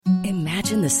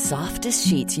Imagine the softest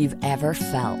sheets you've ever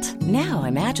felt. Now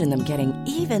imagine them getting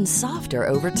even softer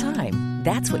over time.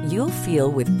 That's what you'll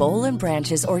feel with Boll &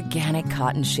 Branch's organic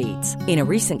cotton sheets. In a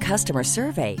recent customer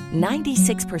survey,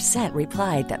 96%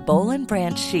 replied that Boll &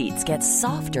 Branch sheets get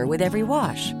softer with every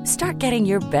wash. Start getting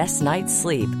your best night's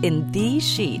sleep in these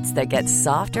sheets that get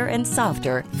softer and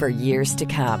softer for years to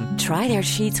come. Try their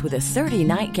sheets with a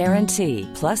 30-night guarantee.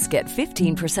 Plus, get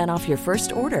 15% off your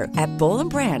first order at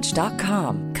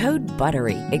bollandbranch.com. Code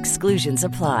BUTTERY. Exclusions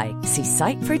apply. See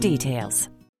site for details.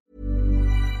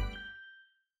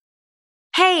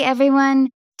 Hey, everyone.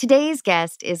 Today's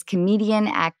guest is comedian,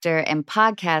 actor, and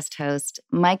podcast host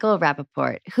Michael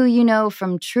Rapaport, who you know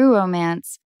from True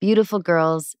Romance, Beautiful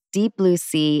Girls, Deep Blue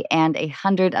Sea, and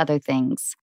 100 other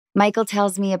things. Michael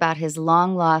tells me about his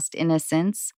long-lost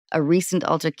innocence, a recent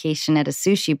altercation at a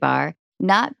sushi bar,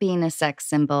 not being a sex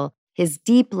symbol, his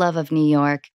deep love of New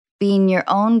York, being your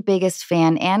own biggest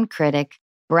fan and critic,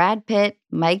 Brad Pitt,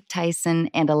 Mike Tyson,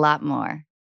 and a lot more.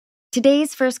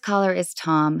 Today's first caller is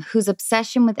Tom, whose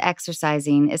obsession with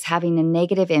exercising is having a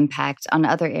negative impact on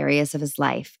other areas of his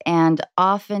life and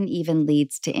often even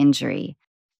leads to injury.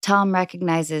 Tom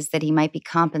recognizes that he might be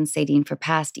compensating for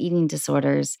past eating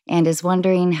disorders and is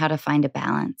wondering how to find a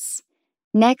balance.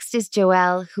 Next is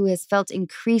Joelle, who has felt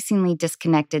increasingly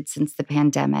disconnected since the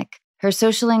pandemic. Her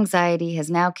social anxiety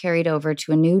has now carried over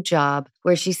to a new job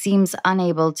where she seems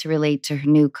unable to relate to her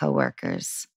new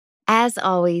coworkers. As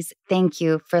always, thank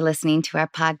you for listening to our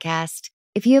podcast.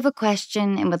 If you have a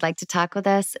question and would like to talk with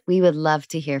us, we would love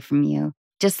to hear from you.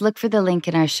 Just look for the link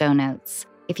in our show notes.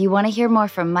 If you want to hear more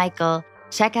from Michael,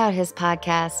 check out his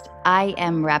podcast, I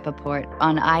Am Rapaport,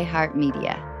 on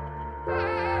iHeartMedia.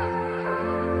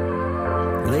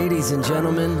 Ladies and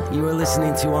gentlemen, you are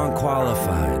listening to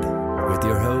Unqualified with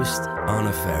your host,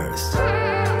 Anna Faris.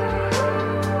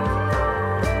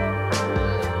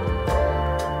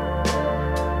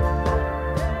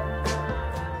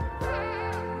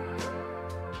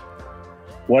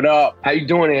 What up? How you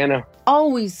doing, Anna?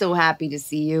 Always so happy to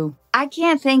see you. I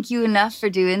can't thank you enough for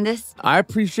doing this. I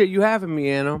appreciate you having me,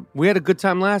 Anna. We had a good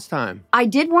time last time. I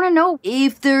did want to know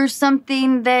if there's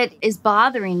something that is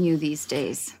bothering you these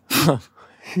days.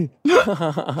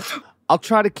 I'll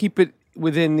try to keep it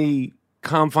within the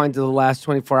confines of the last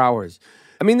 24 hours.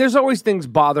 I mean, there's always things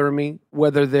bothering me,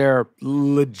 whether they're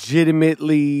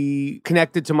legitimately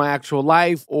connected to my actual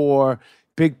life or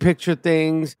big picture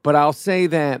things. But I'll say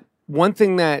that one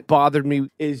thing that bothered me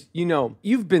is,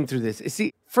 you've been through this.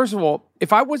 See, first of all,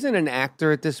 if I wasn't an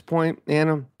actor at this point,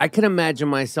 Anna, I can imagine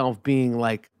myself being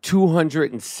like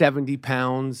 270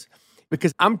 pounds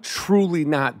because I'm truly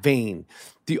not vain.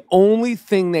 The only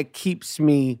thing that keeps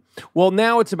me, well,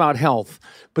 now it's about health,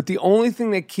 but the only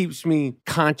thing that keeps me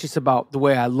conscious about the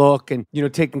way I look and,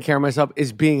 taking care of myself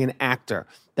is being an actor.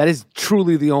 That is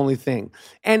truly the only thing.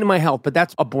 And my health, but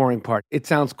that's a boring part. It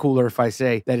sounds cooler if I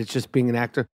say that it's just being an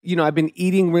actor. I've been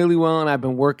eating really well and I've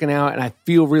been working out and I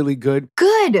feel really good.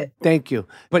 Good. Thank you.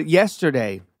 But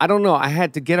yesterday, I don't know, I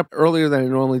had to get up earlier than I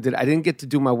normally did. I didn't get to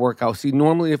do my workout. See,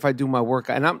 normally if I do my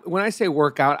workout, and when I say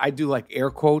workout, I do like air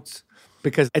quotes,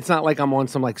 because it's not like I'm on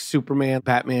some like Superman,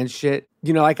 Batman shit.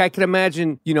 I can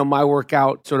imagine, my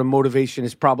workout sort of motivation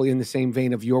is probably in the same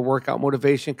vein of your workout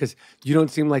motivation because you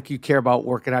don't seem like you care about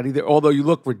working out either, although you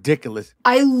look ridiculous.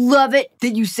 I love it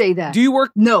that you say that. Do you work?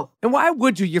 No. And why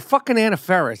would you? You're fucking Anna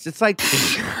Faris. It's like...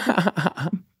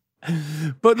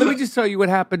 But let me just tell you what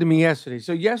happened to me yesterday.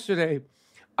 So yesterday,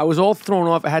 I was all thrown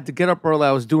off. I had to get up early.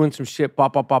 I was doing some shit,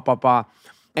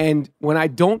 And when I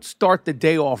don't start the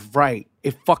day off right,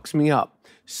 it fucks me up.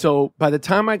 So by the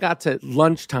time I got to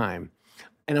lunchtime,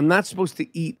 and I'm not supposed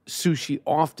to eat sushi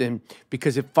often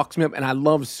because it fucks me up, and I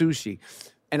love sushi.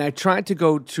 And I tried to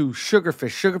go to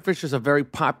Sugarfish. Sugarfish is a very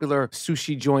popular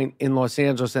sushi joint in Los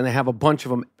Angeles, and they have a bunch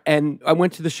of them. And I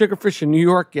went to the Sugarfish in New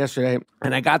York yesterday,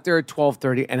 and I got there at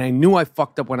 12:30, and I knew I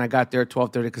fucked up when I got there at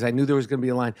 12:30 because I knew there was going to be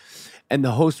a line. And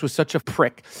the host was such a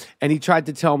prick. And he tried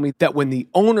to tell me that when the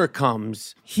owner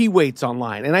comes, he waits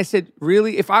online. And I said,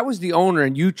 really? If I was the owner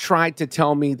and you tried to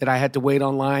tell me that I had to wait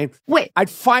online, wait, I'd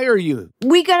fire you.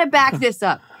 We got to back this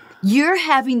up. You're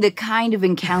having the kind of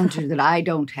encounter that I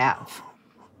don't have.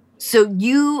 So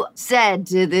you said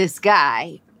to this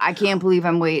guy, I can't believe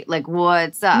I'm like,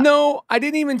 what's up? No, I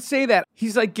didn't even say that.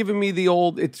 He's like giving me the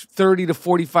old, it's 30 to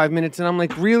 45 minutes. And I'm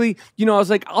like, really? I was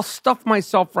like, I'll stuff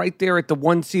myself right there at the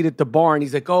one seat at the bar. And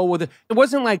he's like, oh, well, it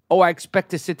wasn't like, oh, I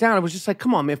expect to sit down. It was just like,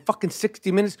 come on, man, fucking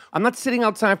 60 minutes. I'm not sitting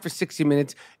outside for 60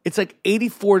 minutes. It's like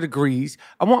 84 degrees.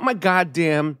 I want my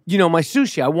goddamn, my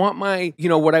sushi. I want my,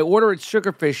 what I order at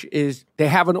Sugarfish is they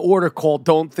have an order called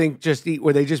Don't Think, Just Eat,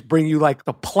 where they just bring you like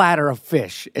the platter of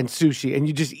fish and sushi and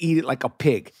you just eat it like a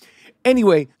pig.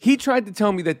 Anyway, he tried to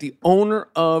tell me that the owner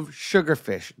of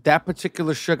Sugarfish, that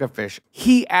particular Sugarfish,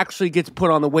 he actually gets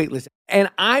put on the wait list. And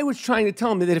I was trying to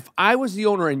tell him that if I was the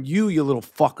owner and you little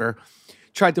fucker,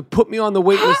 tried to put me on the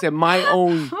wait list at my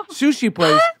own sushi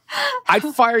place, I'd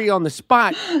fire you on the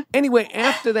spot. Anyway,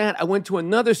 after that, I went to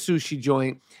another sushi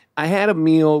joint. I had a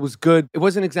meal. It was good. It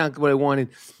wasn't exactly what I wanted,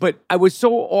 but I was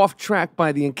so off track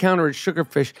by the encounter at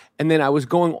Sugarfish, and then I was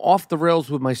going off the rails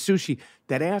with my sushi,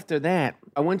 that after that,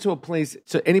 I went to a place,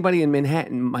 so anybody in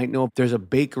Manhattan might know there's a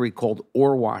bakery called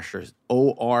Orwashers,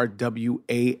 Orwashers,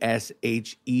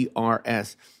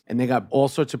 and they got all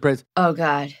sorts of breads. Oh,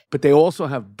 God. But they also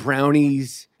have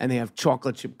brownies, and they have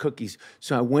chocolate chip cookies.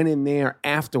 So I went in there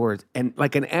afterwards, and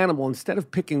like an animal, instead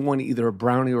of picking one, either a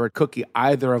brownie or a cookie,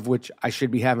 either of which I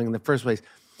should be having in the first place,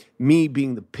 me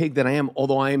being the pig that I am,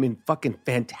 although I am in fucking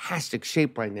fantastic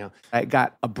shape right now, I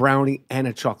got a brownie and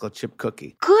a chocolate chip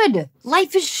cookie. Good.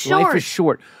 Life is short. Life is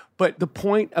short. But the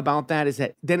point about that is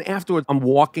that then afterwards, I'm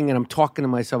walking and I'm talking to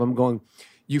myself. I'm going,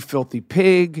 you filthy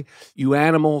pig, you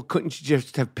animal. Couldn't you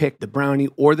just have picked the brownie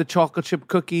or the chocolate chip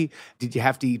cookie? Did you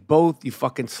have to eat both? You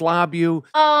fucking slob you.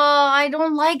 Oh, I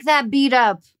don't like that beat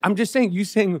up. I'm just saying, you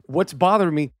saying what's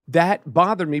bothering me, that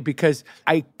bothered me because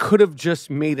I could have just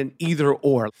made an either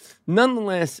or.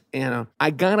 Nonetheless, Anna,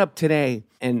 I got up today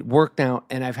and worked out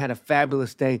and I've had a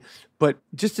fabulous day. But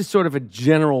just as sort of a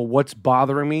general what's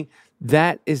bothering me,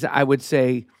 that is, I would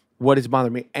say, what is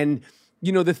bothering me. And,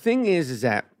 the thing is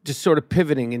that just sort of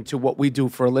pivoting into what we do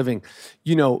for a living,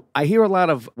 I hear a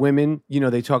lot of women,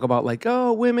 they talk about like,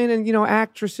 oh, women and,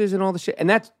 actresses and all the shit. And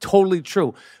that's totally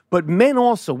true. But men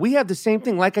also, we have the same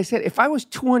thing. Like I said, if I was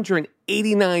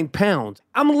 289 pounds,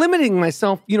 I'm limiting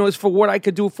myself, as for what I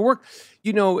could do for work,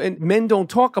 and men don't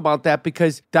talk about that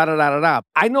because da-da-da-da-da.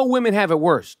 I know women have it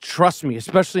worse. Trust me,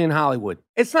 especially in Hollywood.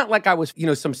 It's not like I was,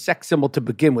 some sex symbol to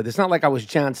begin with. It's not like I was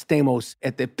John Stamos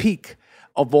at the peak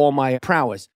of all my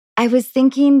prowess. I was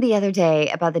thinking the other day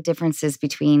about the differences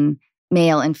between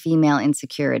male and female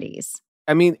insecurities.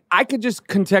 I mean, I could just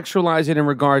contextualize it in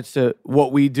regards to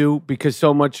what we do because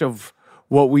so much of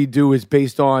what we do is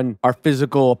based on our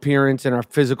physical appearance and our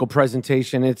physical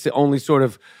presentation. It's the only sort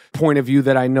of point of view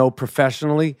that I know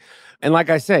professionally. And like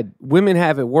I said, women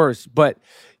have it worse, but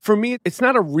for me, it's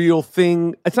not a real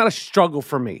thing. It's not a struggle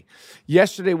for me.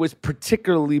 Yesterday was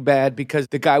particularly bad because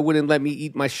the guy wouldn't let me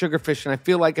eat my Sugarfish. And I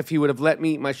feel like if he would have let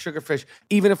me eat my Sugarfish,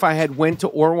 even if I had went to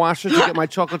Orwashers to get my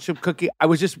chocolate chip cookie, I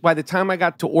was just, by the time I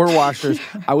got to Orwashers,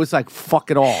 I was like, fuck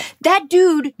it all. That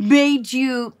dude made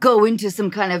you go into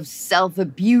some kind of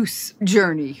self-abuse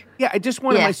journey. Yeah, I just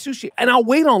wanted my sushi. And I'll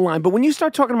wait online. But when you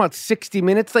start talking about 60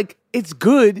 minutes, like, it's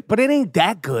good, but it ain't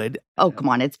that good. Oh, come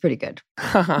on. It's pretty good.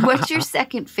 What's your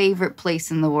second favorite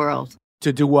place in the world?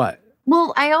 To do what?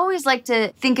 Well, I always like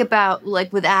to think about,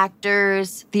 like, with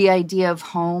actors, the idea of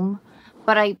home.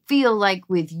 But I feel like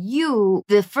with you,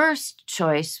 the first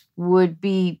choice would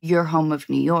be your home of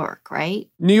New York, right?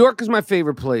 New York is my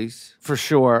favorite place, for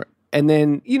sure. And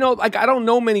then, like, I don't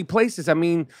know many places. I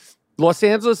mean, Los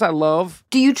Angeles, I love.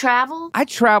 Do you travel? I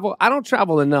travel. I don't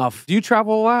travel enough. Do you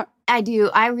travel a lot? I do.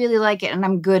 I really like it, and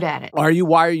I'm good at it. Why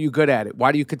are you good at it?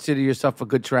 Why do you consider yourself a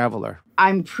good traveler?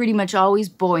 I'm pretty much always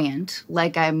buoyant.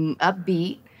 Like, I'm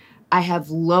upbeat. I have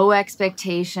low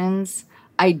expectations.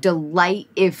 I delight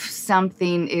if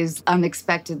something is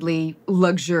unexpectedly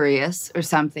luxurious or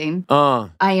something.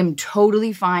 I am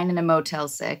totally fine in a Motel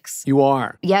 6. You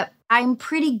are? Yep. I'm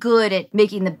pretty good at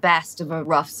making the best of a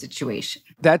rough situation.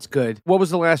 That's good. What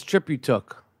was the last trip you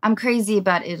took? I'm crazy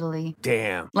about Italy.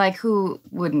 Damn. Like, who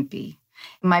wouldn't be?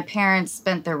 My parents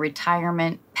spent their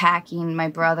retirement packing my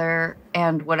brother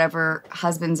and whatever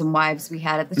husbands and wives we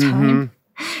had at the time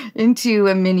into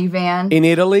a minivan. In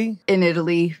Italy? In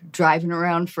Italy, driving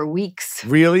around for weeks.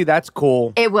 Really? That's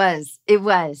cool. It was.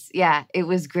 Yeah, it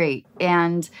was great.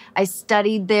 And I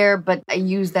studied there, but I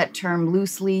use that term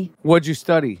loosely. What'd you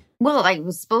study? Well, I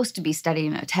was supposed to be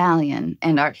studying Italian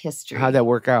and art history. How'd that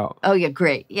work out? Oh, yeah,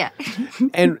 great. Yeah.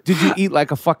 And did you eat like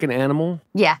a fucking animal?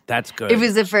 Yeah. That's good. It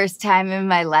was the first time in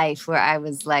my life where I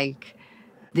was like,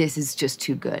 this is just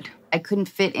too good. I couldn't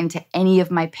fit into any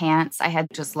of my pants. I had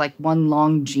just like one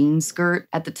long jean skirt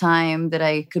at the time that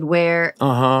I could wear.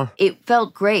 It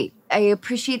felt great. I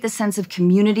appreciate the sense of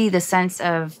community, the sense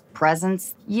of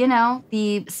presence, you know,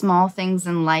 the small things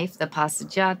in life, the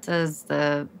passeggiatas,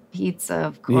 the pizza,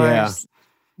 of course,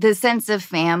 the sense of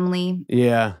family.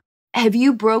 Yeah. Have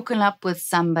you broken up with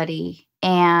somebody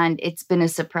and it's been a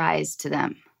surprise to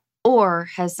them? Or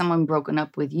has someone broken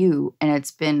up with you and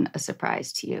it's been a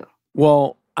surprise to you?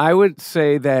 Well, I would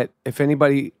say that if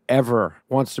anybody ever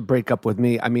wants to break up with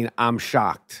me, I mean, I'm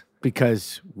shocked.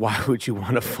 Because why would you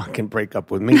want to fucking break up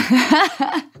with me?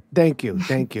 Thank you.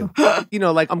 You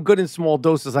know, like, I'm good in small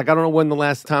doses. Like, I don't know when the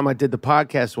last time I did the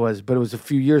podcast was, but it was a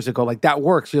few years ago. Like, that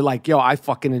works. You're like, yo, I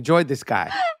fucking enjoyed this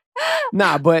guy.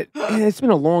 Nah, but it's been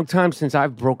a long time since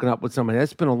I've broken up with somebody.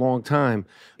 That's been a long time.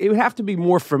 It would have to be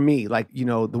more for me, like, you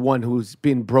know, the one who's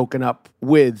been broken up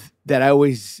with, that I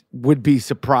always would be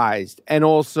surprised. And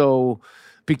also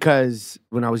because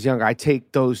when I was younger, I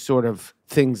take those sort of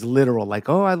things literal, like,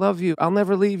 oh, I love you, I'll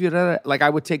never leave you. Like, I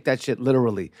would take that shit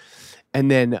literally. And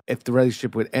then if the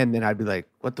relationship would end, then I'd be like,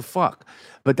 what the fuck?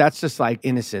 But that's just like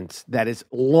innocence that is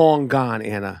long gone,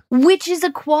 Anna. Which is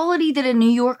a quality that a New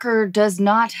Yorker does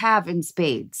not have in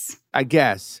spades. I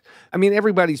guess. I mean,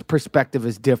 everybody's perspective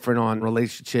is different on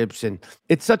relationships. And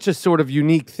it's such a sort of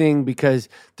unique thing because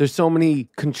there's so many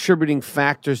contributing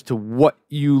factors to what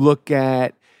you look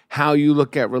at, how you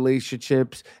look at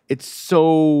relationships. It's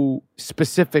so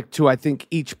specific to, I think,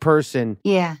 each person.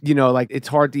 Yeah. You know, like, it's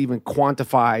hard to even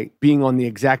quantify being on the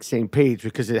exact same page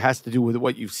because it has to do with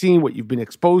what you've seen, what you've been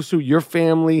exposed to, your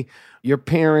family, your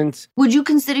parents. Would you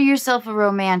consider yourself a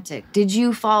romantic? Did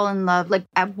you fall in love? Like,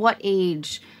 at what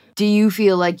age do you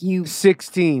feel like you...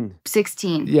 16.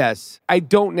 16. Yes. I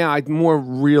don't now. I'm more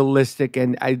realistic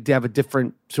and I have a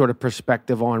different sort of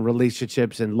perspective on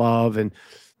relationships and love and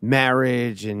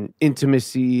marriage and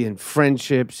intimacy and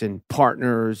friendships and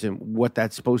partners and what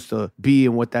that's supposed to be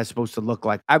and what that's supposed to look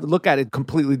like. I would look at it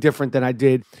completely different than I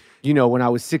did, you know, when I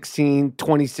was 16,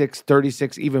 26,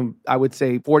 36, even I would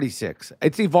say 46.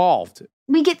 It's evolved.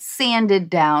 We get sanded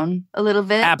down a little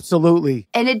bit. Absolutely.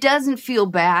 And it doesn't feel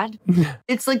bad.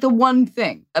 It's like the one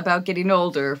thing about getting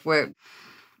older where,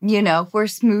 you know, we're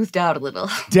smoothed out a little.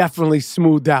 Definitely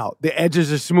smoothed out. The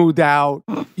edges are smoothed out.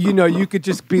 You know, you could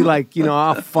just be like, you know,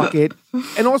 oh, fuck it.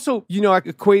 And also, you know, I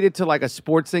equate it to like a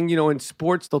sports thing. You know, in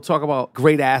sports, they'll talk about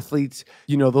great athletes.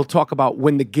 You know, they'll talk about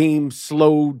when the game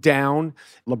slowed down.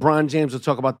 LeBron James will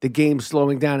talk about the game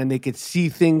slowing down and they could see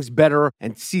things better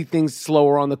and see things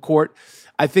slower on the court.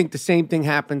 I think the same thing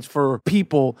happens for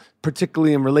people,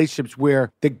 particularly in relationships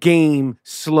where the game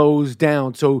slows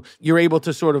down. So you're able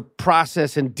to sort of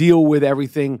process and deal with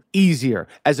everything easier,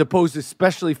 as opposed to,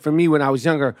 especially for me when I was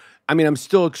younger, I mean, I'm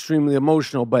still extremely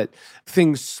emotional, but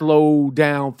things slow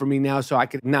down for me now so I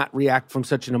could not react from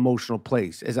such an emotional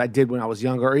place as I did when I was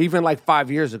younger, or even like 5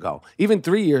 years ago, even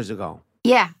 3 years ago.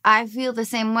 Yeah, I feel the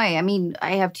same way. I mean,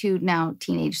 I have 2 now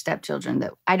teenage stepchildren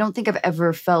that I don't think I've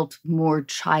ever felt more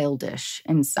childish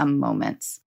in some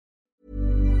moments.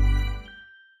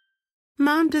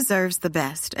 Mom deserves the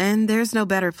best, and there's no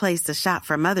better place to shop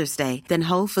for Mother's Day than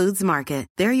Whole Foods Market.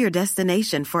 They're your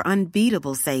destination for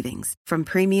unbeatable savings, from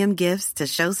premium gifts to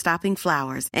show-stopping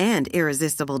flowers and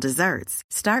irresistible desserts.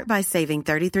 Start by saving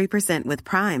 33% with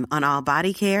Prime on all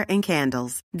body care and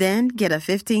candles. Then get a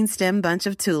 15-stem bunch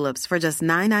of tulips for just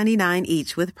 $9.99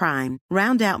 each with Prime.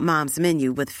 Round out Mom's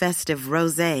menu with festive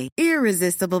rosé,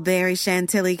 irresistible berry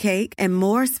chantilly cake, and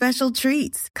more special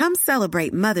treats. Come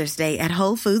celebrate Mother's Day at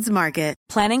Whole Foods Market.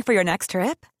 Planning for your next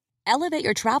trip? Elevate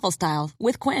your travel style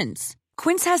with Quince.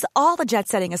 Quince has all the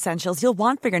jet-setting essentials you'll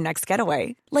want for your next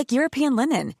getaway, like European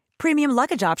linen, premium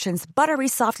luggage options, buttery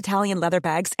soft Italian leather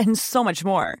bags, and so much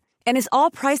more. And is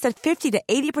all priced at 50 to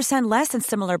 80% less than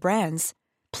similar brands.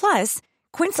 Plus,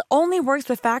 Quince only works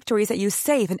with factories that use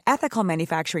safe and ethical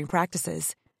manufacturing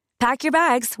practices. Pack your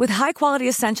bags with high-quality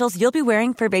essentials you'll be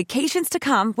wearing for vacations to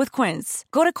come with Quince.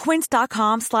 Go to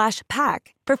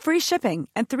quince.com/pack for free shipping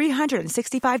and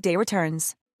 365-day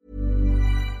returns.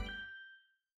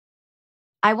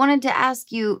 I wanted to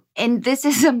ask you, and this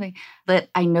is something that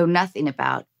I know nothing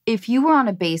about. If you were on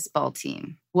a baseball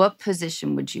team, what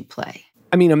position would you play?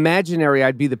 I mean, imaginary,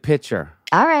 I'd be the pitcher.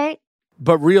 All right.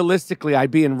 But realistically, I'd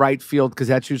be in right field because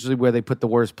that's usually where they put the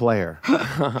worst player.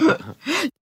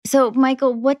 So,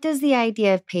 Michael, what does the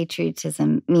idea of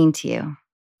patriotism mean to you?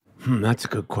 That's a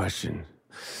good question.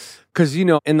 Because, you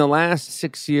know, in the last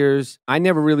 6 years, I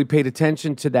never really paid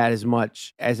attention to that as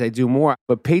much as I do more.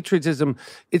 But patriotism,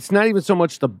 it's not even so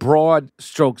much the broad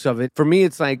strokes of it. For me,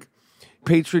 it's like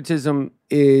patriotism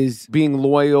is being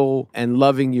loyal and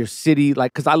loving your city.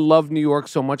 Like, because I love New York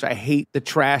so much. I hate the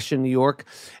trash in New York.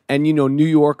 And, you know, New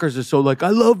Yorkers are so like, I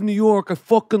love New York. I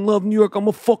fucking love New York. I'm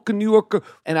a fucking New Yorker.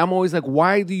 And I'm always like,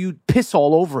 why do you piss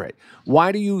all over it?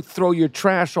 Why do you throw your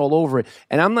trash all over it?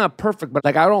 And I'm not perfect, but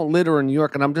like, I don't litter in New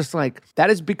York. And I'm just like, that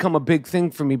has become a big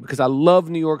thing for me because I love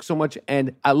New York so much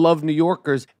and I love New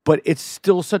Yorkers, but it's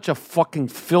still such a fucking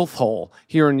filth hole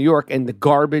here in New York and the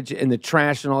garbage and the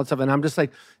trash and all that stuff. And I'm just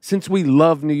like, since we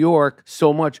love New York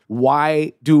so much,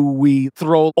 why do we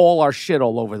throw all our shit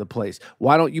all over the place?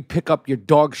 Why don't you pick up your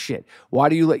dog shit? Why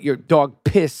do you let your dog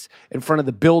piss in front of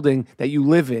the building that you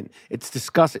live in? It's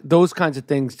disgusting. Those kinds of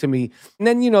things to me. And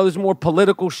then, you know, there's more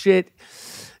political shit,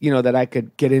 you know, that I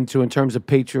could get into in terms of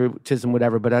patriotism,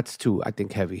 whatever, but that's too, I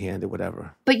think, heavy-handed,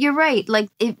 whatever. But you're right. Like,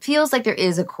 it feels like there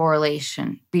is a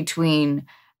correlation between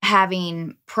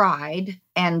having pride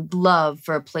and love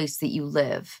for a place that you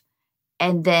live,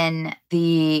 and then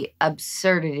the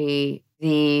absurdity,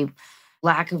 the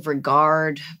lack of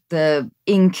regard, the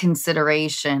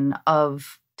inconsideration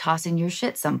of tossing your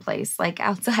shit someplace, like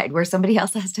outside where somebody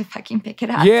else has to fucking pick it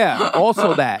up. Yeah,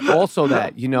 also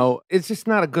that, you know, it's just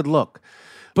not a good look.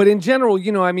 But in general,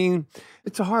 you know, I mean,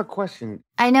 it's a hard question.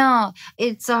 I know.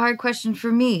 It's a hard question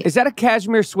for me. Is that a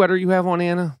cashmere sweater you have on,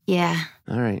 Anna? Yeah.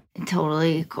 All right.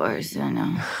 Totally, of course, I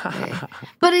know.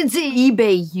 But it's an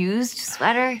eBay used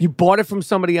sweater. You bought it from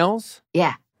somebody else?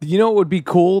 Yeah. You know what would be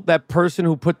cool? That person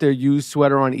who put their used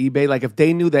sweater on eBay, like if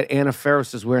they knew that Anna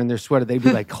Faris is wearing their sweater, they'd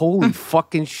be like, holy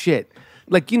fucking shit.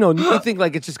 Like, you know, you think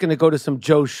like it's just going to go to some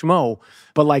Joe Schmo,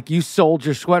 but like you sold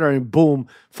your sweater and boom,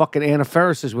 fucking Anna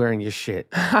Faris is wearing your shit.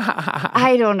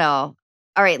 I don't know.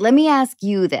 All right, let me ask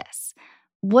you this.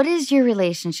 What is your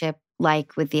relationship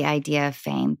like with the idea of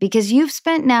fame? Because you've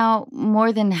spent now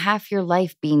more than half your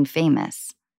life being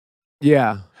famous.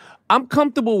 Yeah. I'm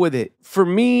comfortable with it. For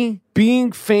me,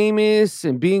 being famous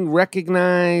and being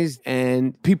recognized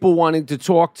and people wanting to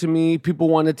talk to me, people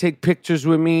want to take pictures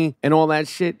with me and all that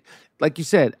shit. Like you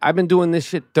said, I've been doing this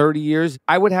shit 30 years.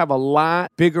 I would have a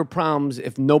lot bigger problems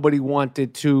if nobody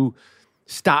wanted to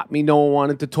stop me. No one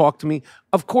wanted to talk to me.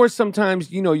 Of course, sometimes,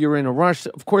 you know, you're in a rush.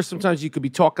 Of course, sometimes you could be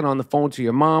talking on the phone to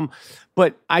your mom.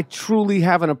 But I truly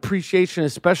have an appreciation,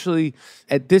 especially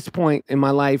at this point in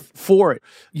my life, for it.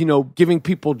 You know, giving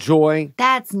people joy.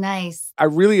 That's nice. I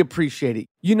really appreciate it.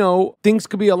 You know, things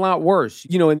could be a lot worse.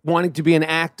 You know, and wanting to be an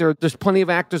actor, there's plenty of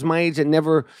actors my age that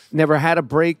never had a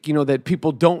break, you know, that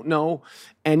people don't know.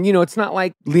 And, you know, it's not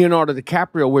like Leonardo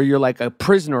DiCaprio where you're like a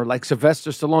prisoner, like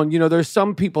Sylvester Stallone. You know, there's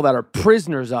some people that are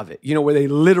prisoners of it, you know, where they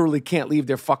literally can't leave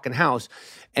their fucking house.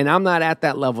 And I'm not at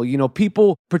that level. You know,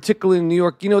 people, particularly in New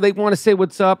York, you know, they want to say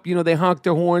what's up. You know, they honk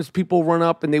their horns. People run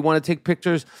up and they want to take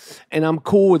pictures. And I'm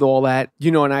cool with all that,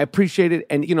 you know, and I appreciate it.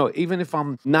 And, you know, even if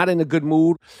I'm not in a good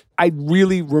mood, I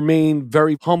really remain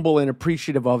very humble and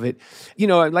appreciative of it. You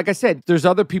know, like I said, there's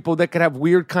other people that could have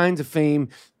weird kinds of fame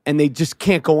and they just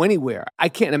can't go anywhere. I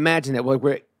can't imagine that. Like,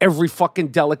 where every fucking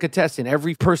delicatessen,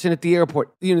 every person at the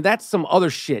airport, you know, that's some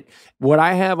other shit. What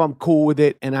I have, I'm cool with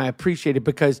it, and I appreciate it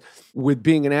because with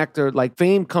being an actor, like,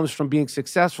 fame comes from being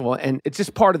successful, and it's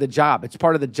just part of the job. It's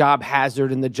part of the job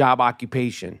hazard and the job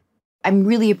occupation. I'm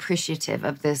really appreciative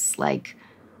of this, like,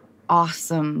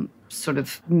 awesome sort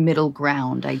of middle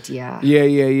ground idea.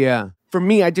 Yeah. For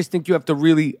me, I just think you have to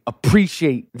really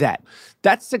appreciate that.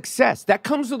 That's success. That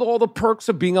comes with all the perks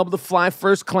of being able to fly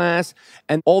first class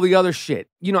and all the other shit.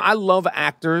 You know, I love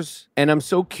actors, and I'm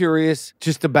so curious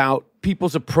just about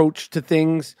people's approach to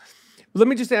things. Let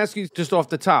me just ask you just off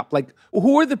the top, like,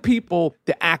 who are the people,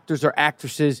 the actors or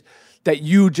actresses that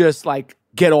you just, like,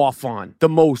 get off on the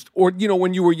most? Or, you know,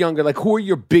 when you were younger, like, who are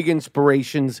your big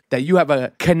inspirations that you have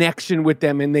a connection with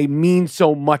them and they mean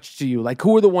so much to you? Like,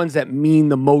 who are the ones that mean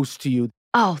the most to you?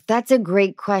 Oh, that's a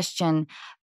great question.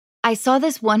 I saw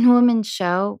this one-woman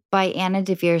show by Anna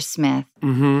Deavere Smith,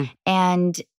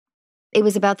 and it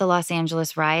was about the Los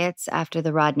Angeles riots after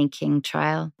the Rodney King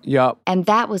trial. Yep. And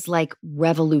that was, like,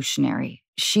 revolutionary.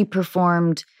 She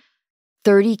performed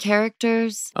 30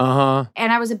 characters. And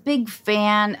I was a big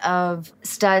fan of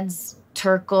Studs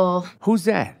Terkel. Who's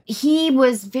that? He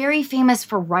was very famous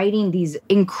for writing these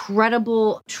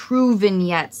incredible true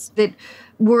vignettes that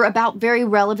were about very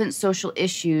relevant social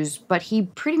issues, but he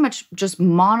pretty much just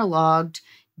monologued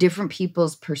different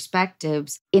people's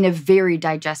perspectives in a very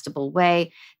digestible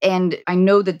way. And I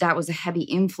know that that was a heavy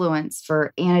influence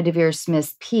for Anna Deavere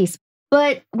Smith's piece.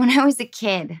 But when I was a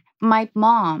kid, my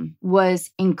mom was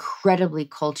incredibly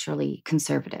culturally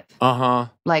conservative.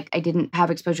 Like, I didn't have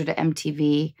exposure to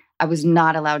MTV. I was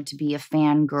not allowed to be a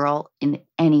fangirl in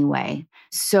any way.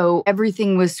 So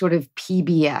everything was sort of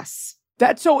PBS.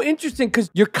 That's so interesting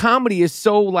because your comedy is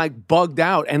so like bugged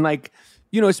out and like,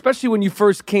 especially when you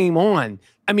first came on.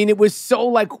 I mean, it was so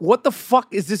like, what the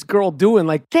fuck is this girl doing?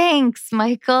 Like, Thanks,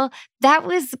 Michael. That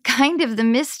was kind of the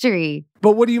mystery.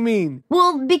 but what do you mean?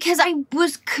 Well, because I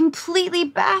was completely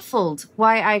baffled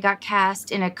why I got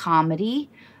cast in a comedy.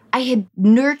 I had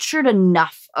nurtured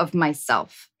enough of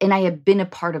myself, and I had been a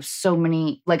part of so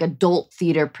many like adult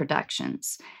theater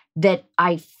productions that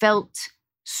I felt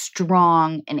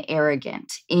strong and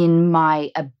arrogant in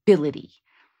my ability.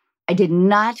 I did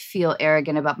not feel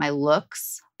arrogant about my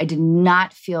looks. I did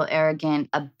not feel arrogant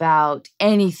about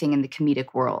anything in the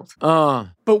comedic world.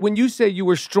 But when you say you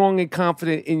were strong and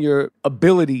confident in your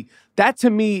ability, that to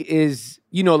me is,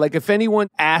 like if anyone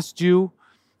asked you,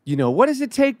 what does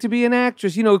it take to be an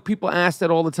actress? People ask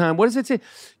that all the time. What does it take?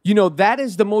 That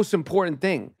is the most important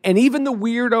thing. And even the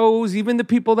weirdos, even the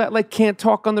people that like can't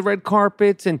talk on the red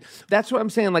carpets. And that's what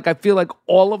I'm saying. Like, I feel like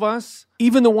all of us,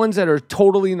 even the ones that are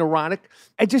totally neurotic,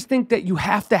 I just think that you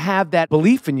have to have that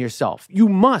belief in yourself. You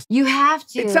must. You have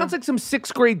to. It sounds like some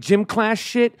 6th grade gym class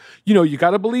shit. You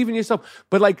got to believe in yourself.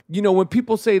 But like, when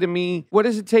people say to me, what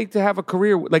does it take to have a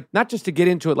career? Like, not just to get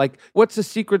into it, like, what's the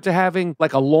secret to having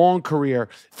like a long career?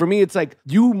 For me, it's like,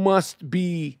 you must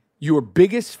be your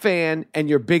biggest fan and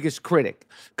your biggest critic.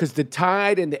 Because the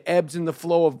tide and the ebbs and the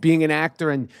flow of being an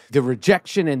actor and the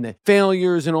rejection and the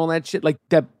failures and all that shit, like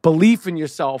that belief in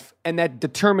yourself and that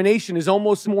determination is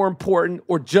almost more important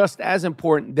or just as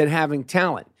important than having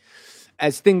talent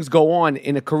as things go on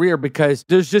in a career, because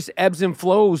there's just ebbs and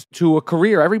flows to a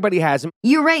career. Everybody has them.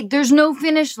 You're right. There's no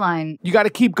finish line. You got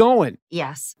to keep going.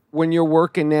 Yes. When you're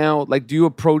working now, like, do you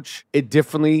approach it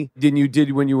differently than you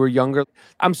did when you were younger?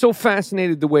 I'm so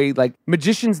fascinated the way, like,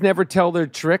 magicians never tell their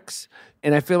tricks.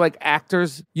 And I feel like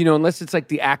actors, unless it's like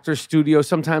the actor studio,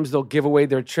 sometimes they'll give away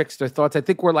their tricks, their thoughts. I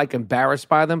think we're like embarrassed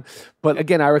by them. But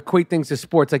again, I equate things to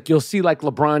sports. Like you'll see like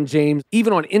LeBron James,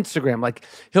 even on Instagram, like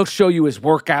he'll show you his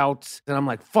workouts. And I'm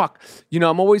like, fuck.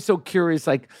 I'm always so curious,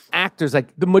 like actors, like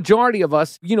the majority of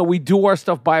us, we do our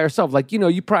stuff by ourselves. Like,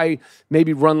 you probably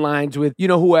maybe run lines with,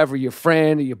 whoever, your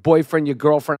friend or your boyfriend, your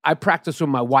girlfriend. I practice with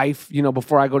my wife,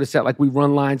 before I go to set, like we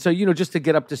run lines. So, just to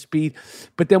get up to speed.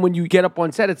 But then when you get up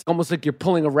on set, it's almost like you're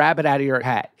pulling a rabbit out of your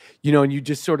hat, and you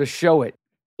just sort of show it.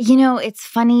 It's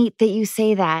funny that you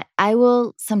say that. I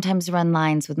will sometimes run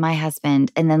lines with my husband,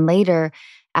 and then later,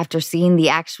 after seeing the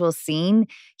actual scene,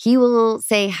 he will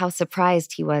say how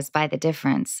surprised he was by the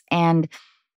difference. And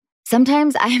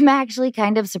sometimes I'm actually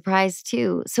kind of surprised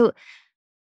too. So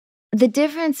the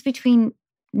difference between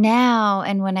now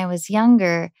and when I was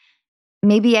younger,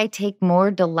 maybe I take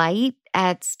more delight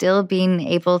at still being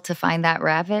able to find that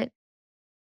rabbit.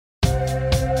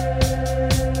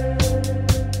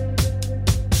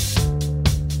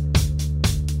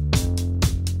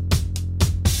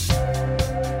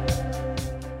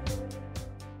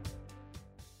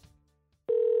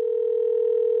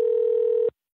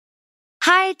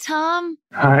 Hi, Tom.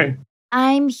 Hi.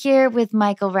 I'm here with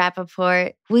Michael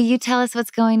Rapaport. Will you tell us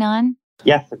what's going on?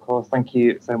 Yes, of course. Thank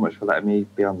you so much for letting me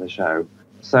be on the show.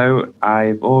 So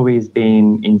I've always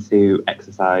been into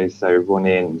exercise, so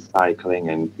running, cycling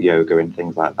and yoga and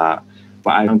things like that.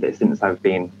 But I found that since I've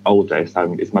been older,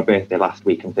 so it's my birthday last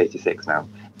week, I'm 36 now,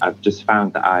 I've just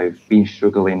found that I've been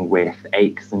struggling with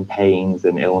aches and pains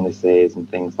and illnesses and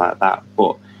things like that.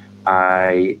 But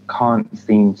I can't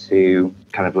seem to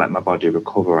kind of let my body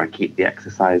recover. I keep the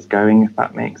exercise going, if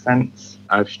that makes sense.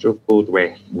 I've struggled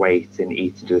with weight and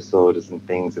eating disorders and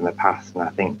things in the past, and I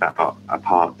think that got a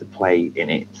part to play in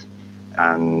it.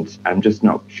 And I'm just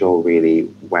not sure really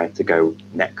where to go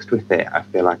next with it. I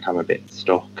feel like I'm a bit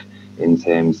stuck in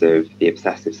terms of the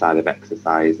obsessive side of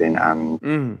exercising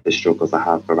and the struggles I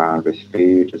have around with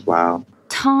food as well.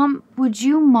 Tom, would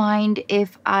you mind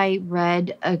if I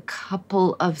read a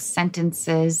couple of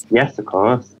sentences? Yes, of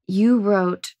course. You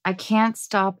wrote, "I can't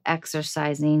stop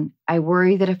exercising. I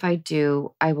worry that if I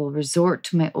do, I will resort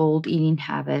to my old eating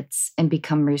habits and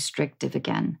become restrictive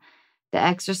again. The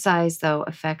exercise, though,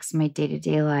 affects my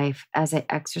day-to-day life as I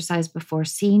exercise before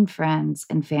seeing friends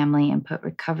and family and put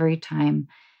recovery time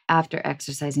after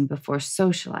exercising before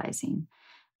socializing.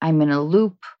 I'm in a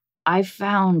loop. I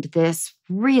found this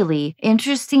really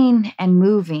interesting and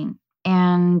moving.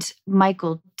 And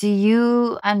Michael, do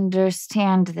you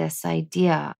understand this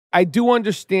idea?" I do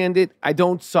understand it. I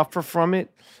don't suffer from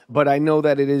it, but I know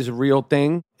that it is a real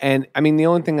thing. And I mean, the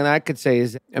only thing that I could say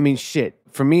is, shit,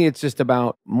 for me, it's just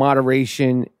about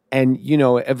moderation. And,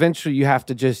 eventually you have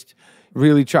to just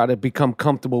really try to become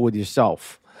comfortable with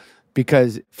yourself.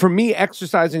 Because for me,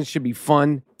 exercising should be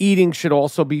fun. Eating should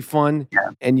also be fun. Yeah.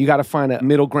 And you got to find a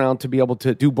middle ground to be able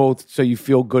to do both so you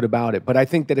feel good about it. But I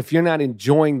think that if you're not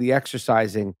enjoying the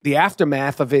exercising, the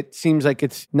aftermath of it seems like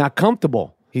it's not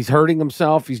comfortable. He's hurting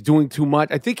himself. He's doing too much.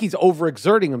 I think he's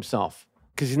overexerting himself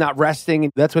because he's not resting.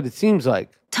 And that's what it seems like.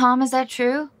 Tom, is that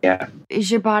true? Yeah. Is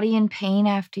your body in pain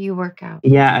after you work out?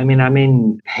 Yeah, I mean, I'm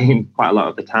in pain quite a lot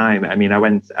of the time. I mean, I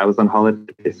was on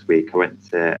holiday this week. I went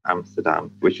to Amsterdam,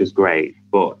 which was great.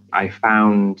 But I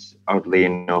found, oddly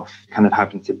enough, kind of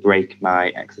having to break my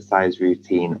exercise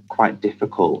routine quite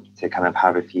difficult to kind of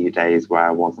have a few days where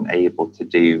I wasn't able to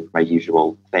do my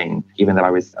usual thing, even though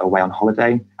I was away on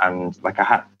holiday. And like I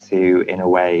had to, in a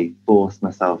way, force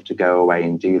myself to go away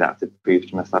and do that to prove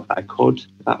to myself that I could,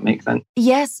 if that makes sense.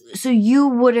 Yes. So you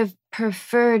would have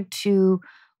preferred to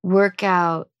work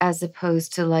out as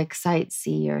opposed to like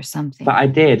sightsee or something. But I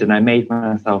did, and I made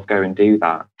myself go and do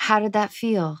that. How did that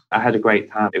feel? I had a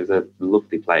great time. It was a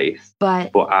lovely place. But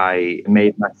I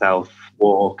made myself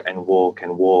walk and walk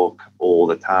and walk all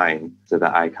the time so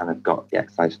that I kind of got the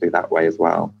exercise through that way as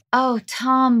well. oh,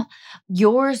 Tom,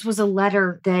 yours was a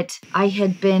letter that I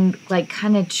had been like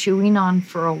kind of chewing on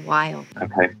for a while.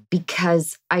 Okay.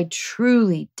 Because I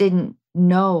truly didn't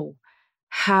know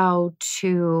how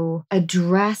to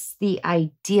address the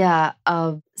idea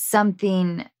of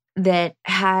something that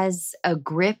has a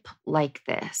grip like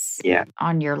this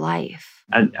on your life.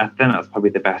 And I think that's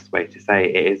probably the best way to say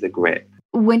it is a grip.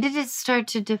 When did it start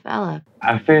to develop?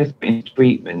 I first went into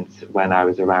treatment when I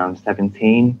was around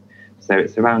 17. So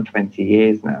it's around 20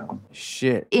 years now.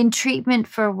 Shit. In treatment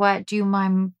for what? Do you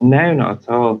mind? No, not at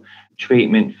all.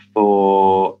 Treatment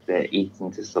for the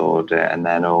eating disorder, and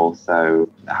then also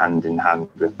hand in hand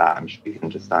with that, I'm sure you can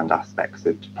understand aspects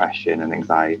of depression and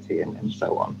anxiety and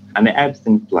so on. And it ebbs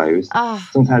and flows. Oh.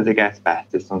 Sometimes it gets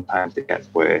better, sometimes it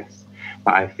gets worse.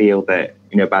 But I feel that,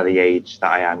 by the age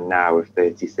that I am now of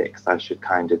 36, I should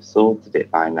kind of sorted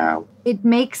it by now. It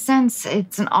makes sense.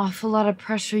 It's an awful lot of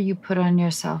pressure you put on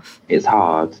yourself. It's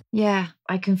hard. Yeah,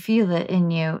 I can feel it in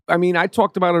you. I mean, I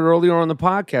talked about it earlier on the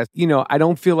podcast. I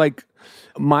don't feel like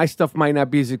my stuff might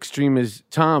not be as extreme as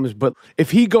Tom's, but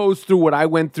if he goes through what I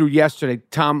went through yesterday,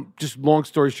 Tom, just long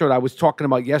story short, I was talking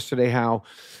about yesterday how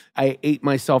I ate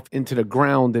myself into the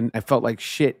ground and I felt like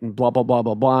shit and blah, blah, blah,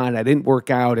 blah, blah, and I didn't work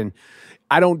out, and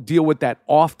I don't deal with that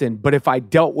often, but if I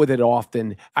dealt with it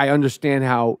often, I understand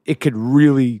how it could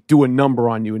really do a number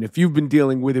on you. And if you've been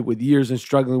dealing with it with years and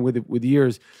struggling with it with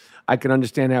years, I can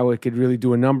understand how it could really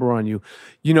do a number on you.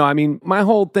 My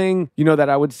whole thing, that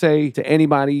I would say to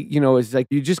anybody, is like,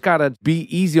 you just got to be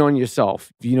easy on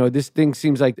yourself. This thing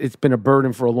seems like it's been a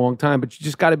burden for a long time, but you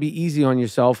just got to be easy on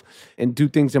yourself and do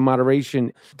things in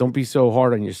moderation. Don't be so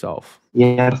hard on yourself.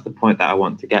 Yeah, that's the point that I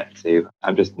want to get to.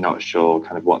 I'm just not sure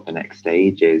kind of what the next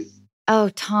stage is. Oh,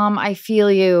 Tom, I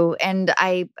feel you. And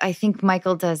I think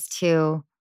Michael does too.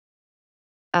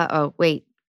 Uh-oh, wait.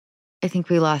 I think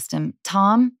we lost him.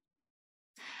 Tom?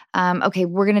 Okay,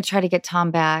 we're going to try to get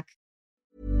Tom back.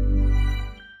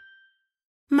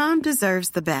 Mom deserves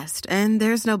the best, and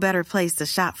there's no better place to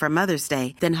shop for Mother's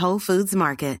Day than Whole Foods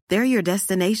Market. They're your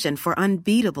destination for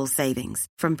unbeatable savings,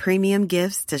 from premium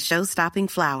gifts to show-stopping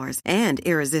flowers and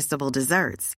irresistible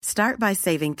desserts. Start by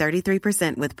saving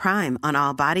 33% with Prime on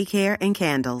all body care and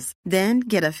candles. Then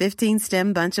get a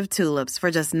 15-stem bunch of tulips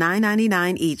for just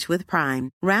 $9.99 each with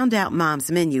Prime. Round out Mom's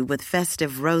menu with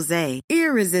festive rosé,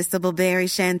 irresistible berry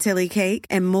chantilly cake,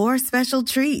 and more special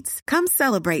treats. Come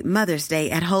celebrate Mother's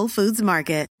Day at Whole Foods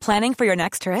Market. Planning for your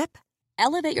next trip?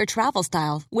 Elevate your travel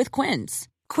style with Quince.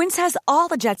 Quince has all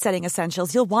the jet-setting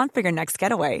essentials you'll want for your next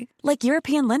getaway, like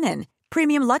European linen,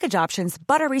 premium luggage options,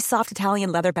 buttery soft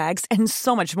Italian leather bags, and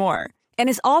so much more. And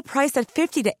is all priced at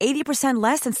 50 to 80%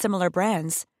 less than similar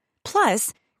brands.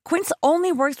 Plus, Quince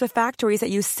only works with factories that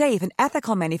use safe and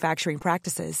ethical manufacturing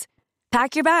practices.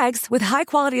 Pack your bags with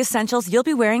high-quality essentials you'll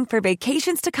be wearing for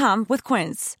vacations to come with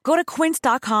Quince. Go to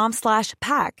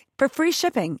quince.com/pack for free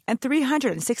shipping and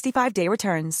 365-day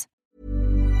returns.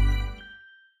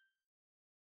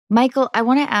 Michael, I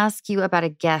want to ask you about a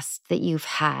guest that you've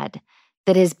had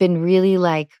that has been really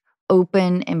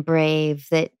open and brave,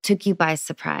 that took you by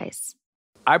surprise.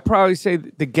 I'd probably say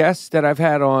the guests that I've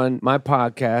had on my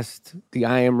podcast, the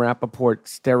I Am Rappaport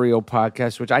Stereo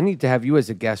podcast, which I need to have you as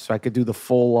a guest so I could do the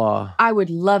full... I would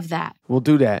love that. We'll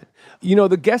do that.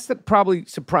 The guest that probably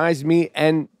surprised me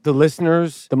and the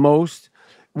listeners the most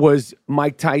was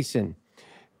Mike Tyson,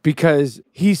 because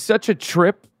he's such a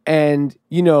trip. And,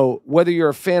 whether you're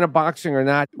a fan of boxing or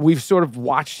not, we've sort of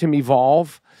watched him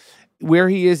evolve where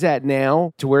he is at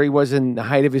now to where he was in the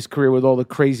height of his career with all the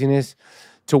craziness.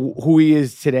 to who he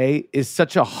is today is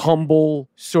such a humble,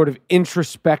 sort of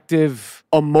introspective,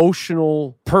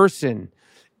 emotional person.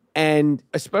 And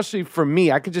especially for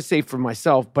me, I could just say for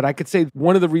myself, but I could say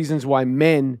one of the reasons why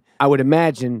men, I would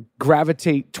imagine,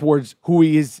 gravitate towards who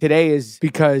he is today is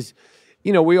because,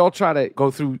 you know, we all try to go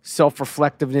through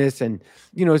self-reflectiveness and,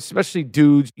 you know, especially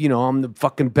dudes, you know, I'm the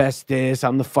fucking best this,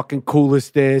 I'm the fucking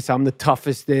coolest this, I'm the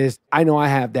toughest this. I know I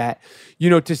have that. You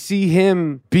know, to see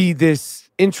him be this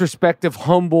introspective,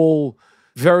 humble,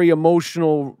 very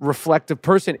emotional, reflective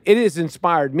person, it has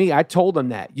inspired me. I told him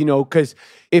that, you know, because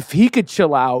if he could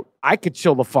chill out, I could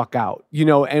chill the fuck out, you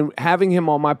know, and having him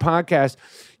on my podcast,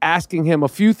 asking him a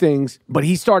few things, but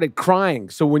he started crying.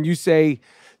 So when you say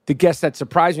the guest that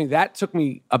surprised me, that took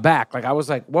me aback. Like, I was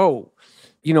like, whoa.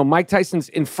 You know, Mike Tyson's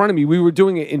in front of me. We were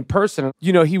doing it in person.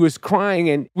 You know, he was crying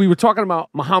and we were talking about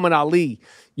Muhammad Ali.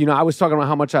 You know, I was talking about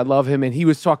how much I love him and he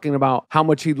was talking about how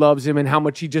much he loves him and how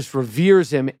much he just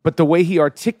reveres him. But the way he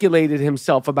articulated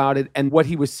himself about it and what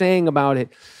he was saying about it,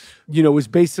 you know, was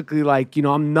basically like, you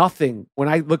know, I'm nothing. When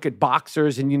I look at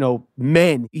boxers and, you know,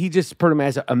 men, he just put him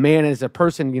as a man, as a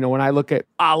person. You know, when I look at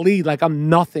Ali, like I'm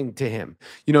nothing to him.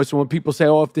 You know, so when people say,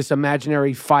 oh, if this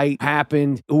imaginary fight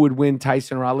happened, who would win,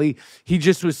 Tyson or Ali? He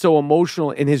just was so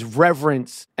emotional in his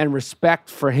reverence and respect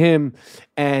for him.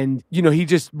 And, you know, he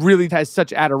just really has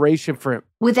such adoration for him.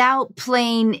 Without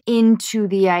playing into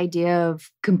the idea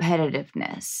of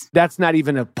competitiveness. That's not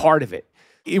even a part of it.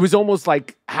 It was almost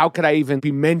like, how could I even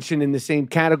be mentioned in the same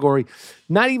category?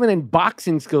 Not even in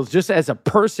boxing skills, just as a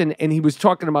person. And he was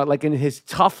talking about like in his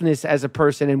toughness as a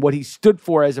person and what he stood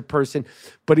for as a person.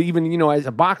 But even, you know, as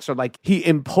a boxer, like he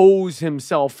imposed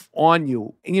himself on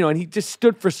you, you know, and he just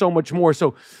stood for so much more.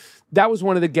 So that was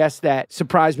one of the guests that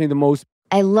surprised me the most.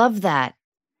 I love that.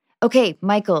 Okay,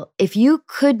 Michael, if you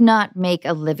could not make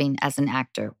a living as an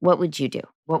actor, what would you do?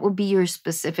 What would be your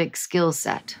specific skill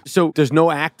set? So there's no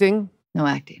acting? No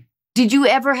acting. Did you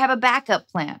ever have a backup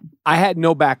plan? I had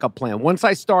no backup plan. Once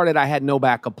I started, I had no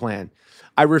backup plan.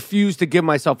 I refused to give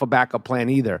myself a backup plan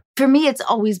either. For me, it's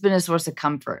always been a source of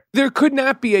comfort. There could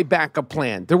not be a backup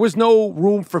plan. There was no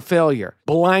room for failure.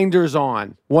 Blinders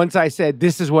on. Once I said,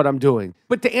 this is what I'm doing.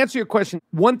 But to answer your question,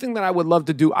 one thing that I would love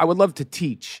to do, I would love to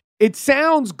teach. It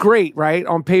sounds great, right,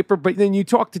 on paper, but then you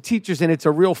talk to teachers and it's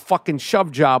a real fucking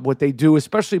shove job what they do,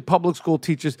 especially public school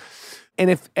teachers. And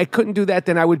if I couldn't do that,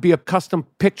 then I would be a custom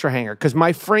picture hanger because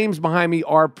my frames behind me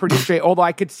are pretty straight. Although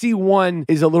I could see one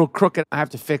is a little crooked. I have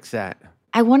to fix that.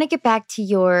 I want to get back to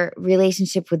your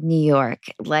relationship with New York.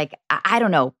 Like, I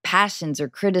don't know, passions or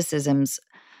criticisms,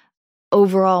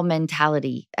 overall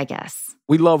mentality, I guess.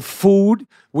 We love food.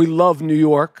 We love New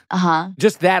York. Uh-huh.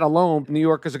 Just that alone, New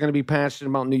Yorkers are going to be passionate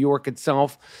about New York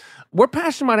itself. We're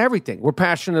passionate about everything. We're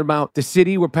passionate about the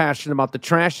city. We're passionate about the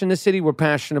trash in the city. We're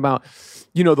passionate about,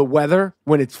 you know, the weather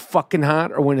when it's fucking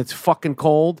hot or when it's fucking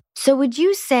cold. So would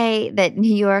you say that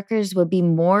New Yorkers would be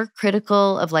more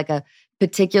critical of like a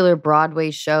particular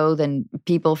Broadway show than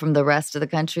people from the rest of the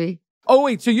country? Oh,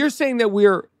 wait, so you're saying that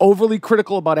we're overly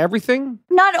critical about everything?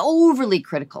 Not overly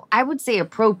critical. I would say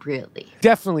appropriately.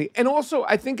 Definitely. And also,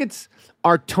 I think it's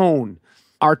our tone.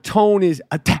 Our tone is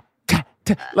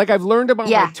like I've learned about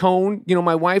my tone. You know,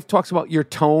 my wife talks about your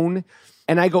tone.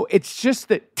 And I go, it's just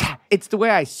that it's the way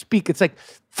I speak. It's like,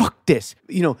 fuck this.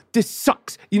 You know, this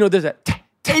sucks. You know, there's a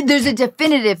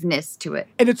definitiveness to it.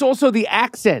 And it's also the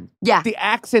accent. Yeah. The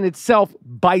accent itself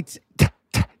bites.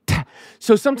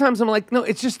 So sometimes I'm like, no,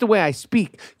 it's just the way I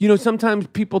speak. You know, sometimes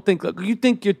people think, look, you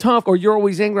think you're tough or you're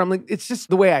always angry. I'm like, it's just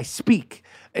the way I speak.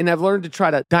 And I've learned to try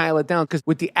to dial it down because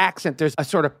with the accent, there's a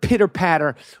sort of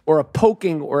pitter-patter or a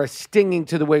poking or a stinging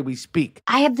to the way we speak.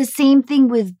 I have the same thing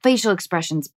with facial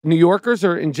expressions. New Yorkers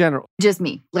or in general? Just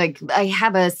me. Like, I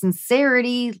have a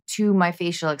sincerity to my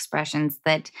facial expressions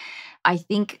that I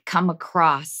think come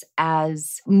across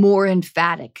as more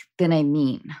emphatic than I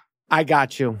mean. I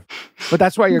got you. But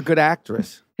that's why you're a good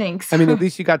actress. Thanks. I mean, at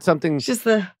least you got something. Just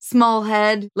the small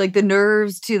head, like the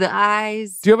nerves to the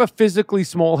eyes. Do you have a physically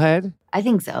small head? I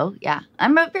think so, yeah.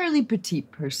 I'm a fairly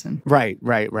petite person. Right.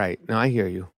 No, I hear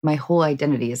you. My whole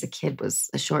identity as a kid was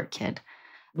a short kid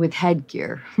with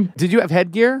headgear. Did you have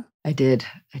headgear? I did.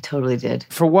 I totally did.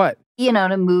 For what? You know,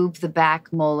 to move the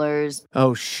back molars.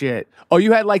 Oh, shit. Oh,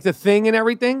 you had like the thing and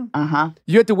everything? Uh-huh.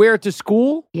 You had to wear it to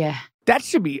school? Yeah. That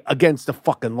should be against the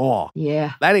fucking law.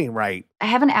 Yeah. That ain't right. I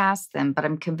haven't asked them, but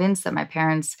I'm convinced that my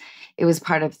parents, it was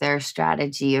part of their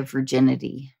strategy of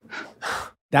virginity.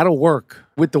 That'll work.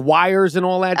 With the wires and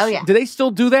all that. Oh, yeah. Do they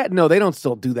still do that? No, they don't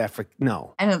still do that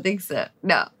no. I don't think so.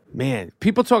 No. Man,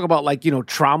 people talk about like, you know,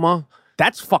 trauma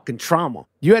That's fucking trauma.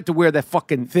 You had to wear that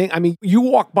fucking thing. I mean, you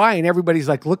walk by and everybody's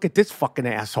like, look at this fucking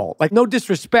asshole. Like, no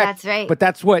disrespect. That's right. But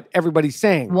that's what everybody's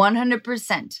saying.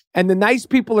 100%. And the nice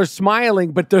people are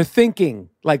smiling, but they're thinking,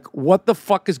 like, what the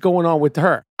fuck is going on with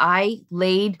her? I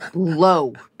laid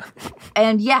low.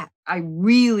 And yeah, I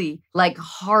really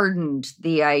hardened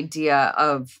the idea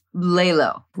of lay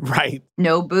low. Right.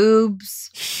 No boobs.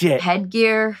 Shit.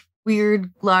 Headgear. Weird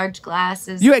large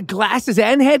glasses. You had glasses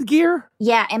and headgear?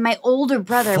 Yeah, and my older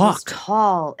brother was Fuck.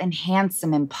 tall and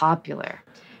handsome and popular.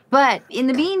 But in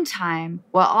the meantime,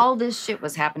 while all this shit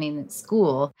was happening at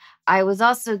school, I was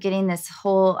also getting this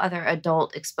whole other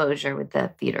adult exposure with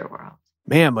the theater world.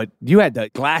 Man, but you had the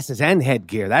glasses and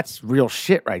headgear. That's real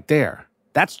shit right there.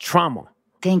 That's trauma.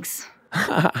 Thanks.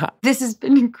 This has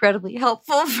been incredibly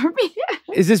helpful for me.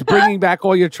 Is this bringing back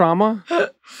all your trauma?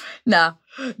 No,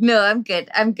 I'm good.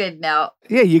 I'm good now.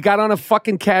 Yeah, you got on a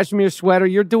fucking cashmere sweater.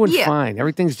 You're doing Yeah. fine.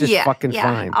 Everything's just fucking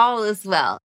fine. All is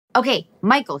well. Okay,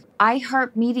 Michael,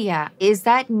 iHeartMedia, is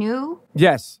that new?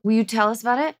 Yes. Will you tell us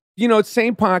about it? You know, it's the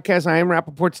same podcast. I am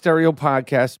Rappaport Stereo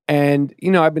Podcast. And,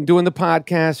 you know, I've been doing the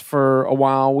podcast for a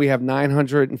while. We have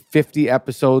 950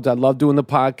 episodes. I love doing the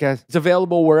podcast. It's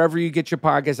available wherever you get your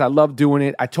podcast. I love doing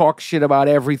it. I talk shit about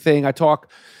everything. I talk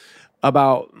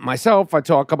about myself. I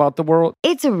talk about the world.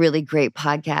 It's a really great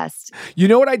podcast. You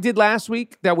know what I did last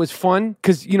week that was fun?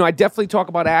 Because, you know, I definitely talk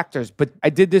about actors, but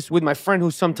I did this with my friend who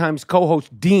sometimes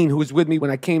co-hosts, Dean, who was with me when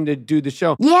I came to do the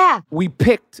show. Yeah. We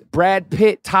picked Brad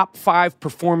Pitt top 5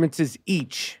 performances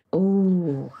each.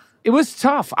 Ooh. It was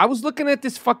tough. I was looking at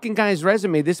this fucking guy's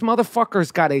resume. This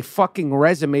motherfucker's got a fucking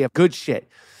resume of good shit.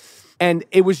 And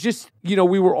it was just, you know,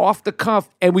 we were off the cuff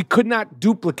and we could not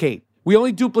duplicate. We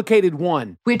only duplicated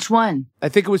one. Which one? I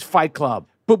think it was Fight Club.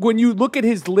 But when you look at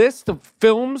his list of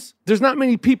films, there's not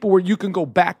many people where you can go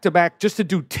back to back just to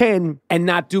do 10 and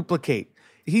not duplicate.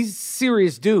 He's a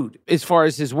serious dude as far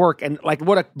as his work and like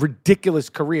what a ridiculous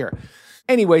career.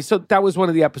 Anyway, so that was one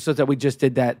of the episodes that we just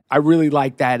did that. I really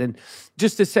like that. And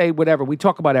just to say whatever, we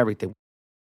talk about everything.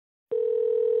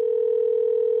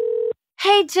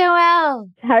 Hey, Joelle.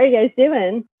 How are you guys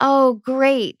doing? Oh,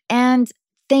 great. And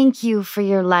thank you for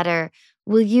your letter.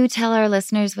 Will you tell our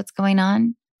listeners what's going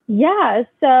on? Yeah,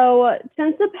 so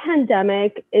since the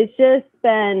pandemic, it's just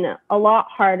been a lot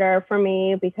harder for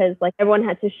me because everyone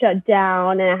had to shut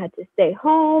down and I had to stay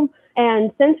home.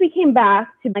 And since we came back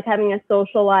to having a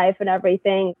social life and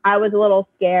everything, I was a little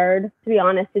scared, to be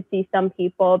honest, to see some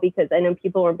people because I know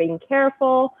people were being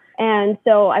careful. And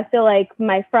so I feel like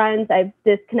my friends, I've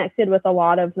disconnected with a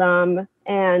lot of them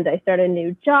and I started a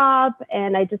new job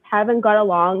and I just haven't got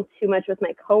along too much with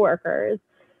my coworkers.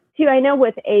 Too, I know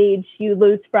with age, you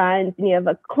lose friends and you have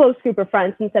a close group of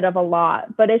friends instead of a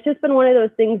lot. But it's just been one of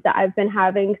those things that I've been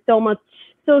having so much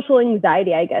social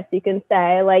anxiety, I guess you can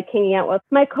say, hanging out with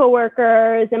my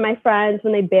coworkers and my friends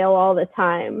when they bail all the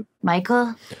time.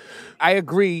 Michael? I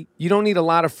agree. You don't need a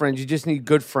lot of friends. You just need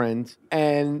good friends.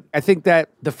 And I think that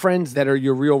the friends that are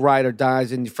your real ride or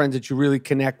dies and the friends that you really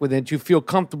connect with and that you feel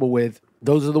comfortable with,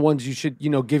 those are the ones you should,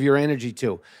 give your energy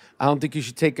to. I don't think you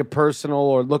should take it personal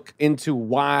or look into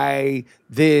why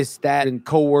this, that, and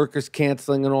coworkers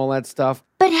canceling and all that stuff.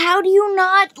 But how do you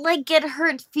not get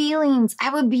hurt feelings?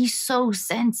 I would be so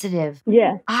sensitive.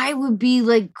 Yeah. I would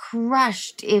be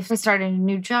crushed if I started a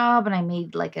new job and I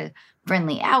made a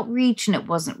friendly outreach and it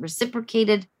wasn't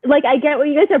reciprocated. I get what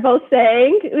you guys are both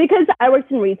saying because I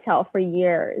worked in retail for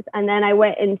years. And then I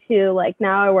went into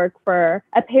now I work for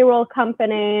a payroll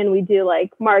company and we do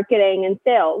marketing and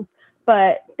sales.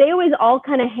 But they always all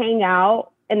kind of hang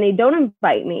out and they don't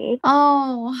invite me.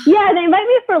 Oh. Yeah, they invite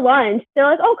me for lunch. They're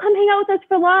like, oh, come hang out with us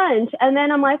for lunch. And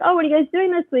then I'm like, oh, what are you guys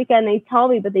doing this weekend? They tell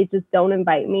me, but they just don't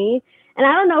invite me. And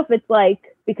I don't know if it's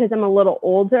because I'm a little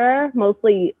older.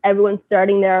 Mostly everyone's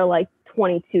starting there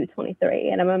 22, 23,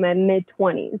 and I'm in my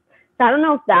mid-20s. So I don't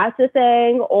know if that's a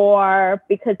thing or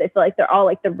because I feel like they're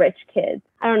all the rich kids.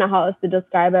 I don't know how else to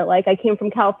describe it. I came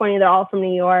from California. They're all from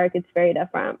New York. It's very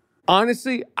different.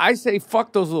 Honestly, I say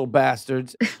fuck those little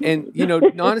bastards. And,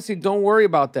 honestly, don't worry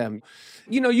about them.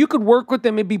 You could work with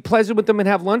them and be pleasant with them and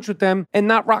have lunch with them and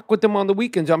not rock with them on the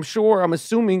weekends. I'm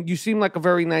assuming you seem like a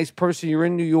very nice person. You're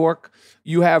in New York.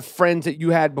 You have friends that you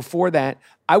had before that.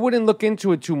 I wouldn't look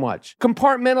into it too much.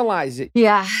 Compartmentalize it.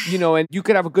 Yeah. And you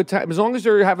could have a good time. As long as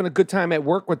you're having a good time at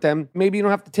work with them, maybe you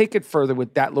don't have to take it further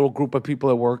with that little group of people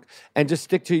at work and just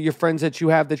stick to your friends that you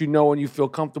have that you know and you feel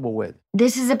comfortable with.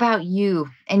 This is about you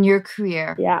and your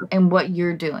career and what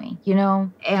you're doing,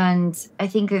 And I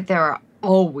think that there are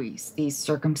always these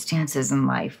circumstances in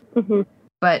life. Mm-hmm.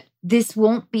 But this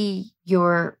won't be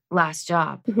your last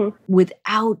job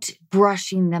without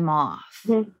brushing them off,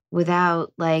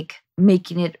 without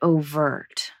making it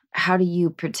overt? How do you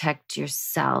protect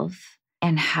yourself?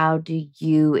 And how do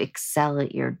you excel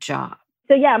at your job?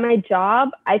 So yeah, my job,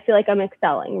 I feel like I'm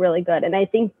excelling really good. And I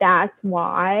think that's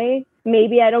why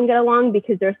maybe I don't get along,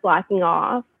 because they're slacking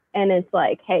off. And it's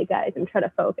like, hey guys, I'm trying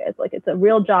to focus. Like, it's a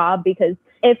real job, because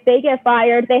if they get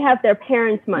fired, they have their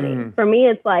parents' money. For me,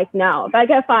 it's like, no, if I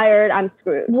get fired, I'm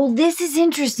screwed. Well, this is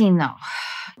interesting though.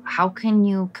 How can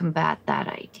you combat that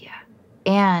idea?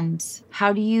 And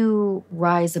how do you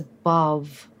rise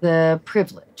above the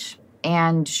privilege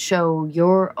and show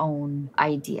your own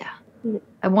idea?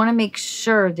 I want to make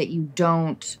sure that you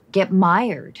don't get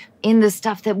mired in the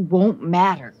stuff that won't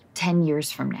matter 10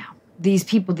 years from now. These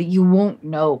people that you won't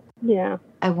know. Yeah.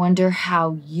 I wonder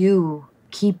how you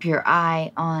keep your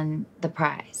eye on the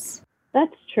prize.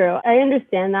 That's true. I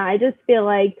understand that. I just feel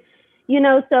like, you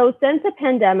know, so since the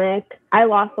pandemic, I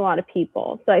lost a lot of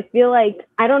people. So I feel like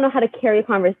I don't know how to carry a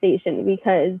conversation,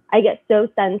 because I get so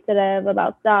sensitive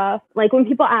about stuff. Like when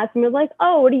people ask me, like,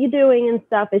 oh, what are you doing and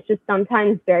stuff, it's just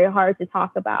sometimes very hard to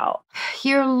talk about.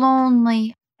 You're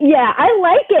lonely. Yeah, I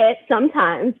like it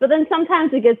sometimes, but then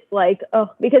sometimes it gets like, oh,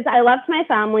 because I left my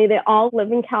family. They all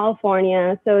live in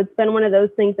California. So it's been one of those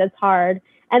things that's hard.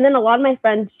 And then a lot of my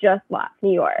friends just left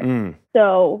New York.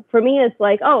 So for me, it's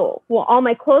like, oh, well, all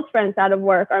my close friends out of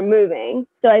work are moving.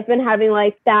 So I've been having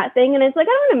like that thing. And it's like,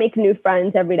 I don't want to make new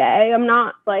friends every day. I'm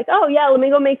not like, oh, yeah, let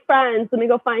me go make friends. Let me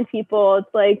go find people.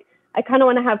 It's like, I kind of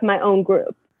want to have my own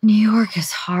group. New York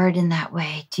is hard in that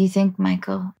way. Do you think,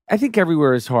 Michael? I think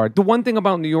everywhere is hard. The one thing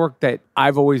about New York that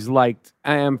I've always liked,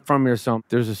 I am from here, so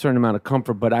there's a certain amount of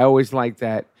comfort, but I always like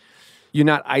that you're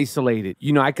not isolated.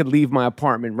 You know, I could leave my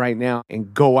apartment right now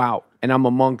and go out, and I'm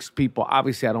amongst people.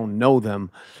 Obviously, I don't know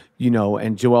them, you know,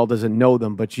 and Joelle doesn't know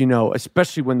them. But, you know,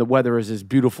 especially when the weather is as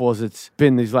beautiful as it's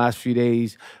been these last few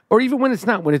days, or even when it's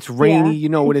not, when it's rainy, you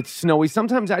know, when it's snowy.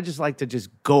 Sometimes I just like to just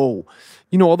go.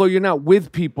 You know, although you're not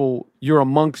with people, you're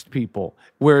amongst people.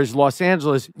 Whereas Los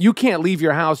Angeles, you can't leave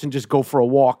your house and just go for a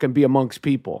walk and be amongst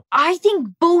people. I think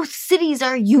both cities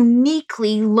are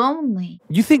uniquely lonely.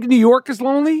 You think New York is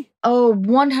lonely? Oh,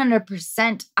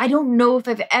 100%. I don't know if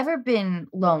I've ever been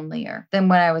lonelier than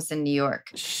when I was in New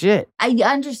York. Shit. I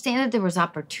understand that there was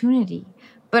opportunity,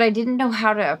 but I didn't know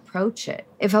how to approach it.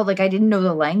 It felt like I didn't know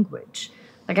the language.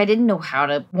 Like, I didn't know how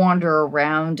to wander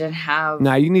around and have...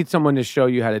 Nah, you need someone to show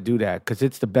you how to do that, because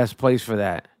it's the best place for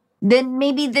that. Then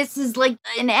maybe this is like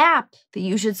an app that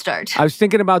you should start. I was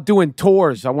thinking about doing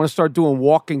tours. I want to start doing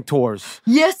walking tours.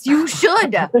 Yes, you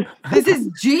should. This is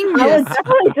genius. I would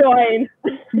definitely join.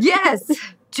 Yes.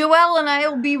 Joelle and I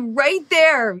will be right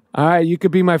there. All right, you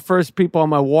could be my first people on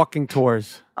my walking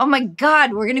tours. Oh my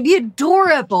God, we're going to be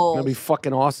adorable. That'll be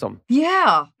fucking awesome.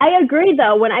 Yeah. I agree,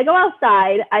 though. When I go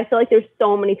outside, I feel like there's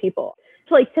so many people.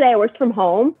 So like today I worked from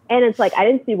home, and it's like I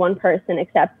didn't see one person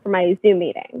except for my Zoom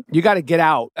meeting. You got to get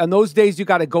out. On those days, you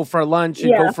got to go for a lunch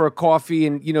and go for a coffee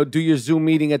and, you know, do your Zoom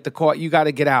meeting at the coffee. You got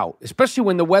to get out, especially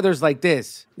when the weather's like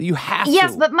this. You have to.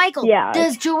 Yes, but Michael,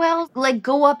 does Joelle like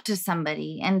go up to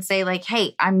somebody and say like,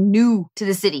 hey, I'm new to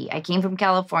the city. I came from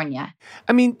California.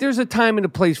 I mean, there's a time and a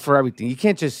place for everything. You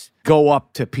can't just go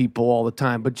up to people all the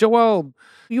time. But Joelle,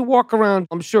 you walk around,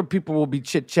 I'm sure people will be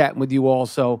chit-chatting with you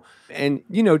also. And,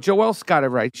 you know, Joelle's got it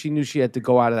right. She knew she had to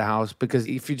go out of the house, because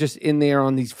if you're just in there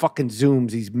on these fucking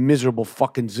Zooms, these miserable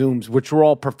fucking Zooms, which we're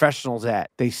all professionals at,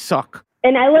 they suck.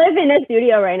 And I live in a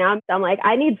studio right now. I'm like,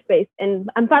 I need space. And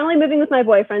I'm finally moving with my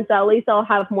boyfriend, so at least I'll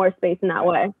have more space in that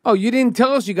way. Oh, you didn't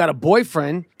tell us you got a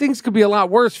boyfriend. Things could be a lot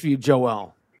worse for you,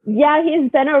 Joelle. Yeah,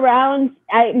 he's been around.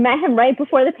 I met him right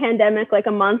before the pandemic, like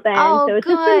a month in. Oh, so it's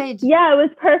good. Just it was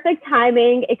perfect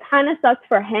timing. It kind of sucked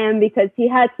for him because he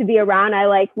had to be around. I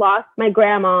like lost my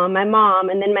grandma, my mom,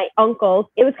 and then my uncles.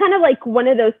 It was kind of like one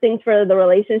of those things where the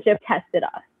relationship tested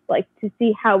us, like to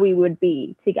see how we would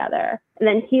be together. And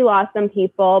then he lost some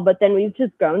people, but then we've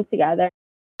just grown together.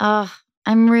 Oh,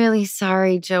 I'm really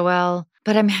sorry, Joelle,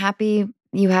 but I'm happy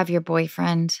you have your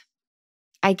boyfriend.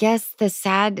 I guess the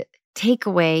sad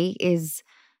takeaway is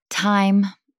time,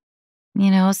 you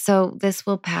know, so this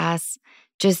will pass.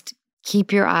 Just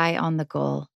keep your eye on the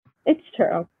goal. It's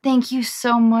true. Thank you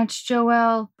so much,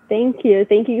 Joelle. Thank you.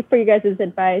 Thank you for you guys'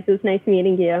 advice. It was nice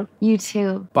meeting you. You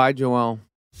too. Bye, Joelle.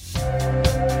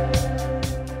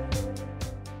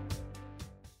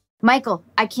 Michael,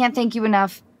 I can't thank you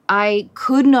enough. I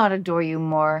could not adore you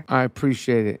more. I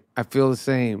appreciate it. I feel the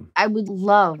same. I would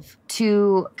love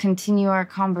to continue our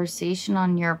conversation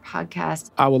on your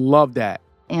podcast. I would love that.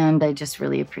 And I just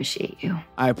really appreciate you.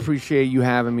 I appreciate you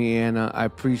having me, Anna. I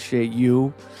appreciate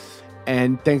you.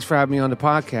 And thanks for having me on the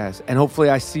podcast. And hopefully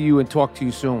I see you and talk to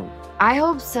you soon. I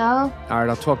hope so. All right,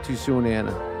 I'll talk to you soon,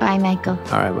 Anna. Bye, Michael.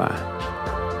 All right, bye.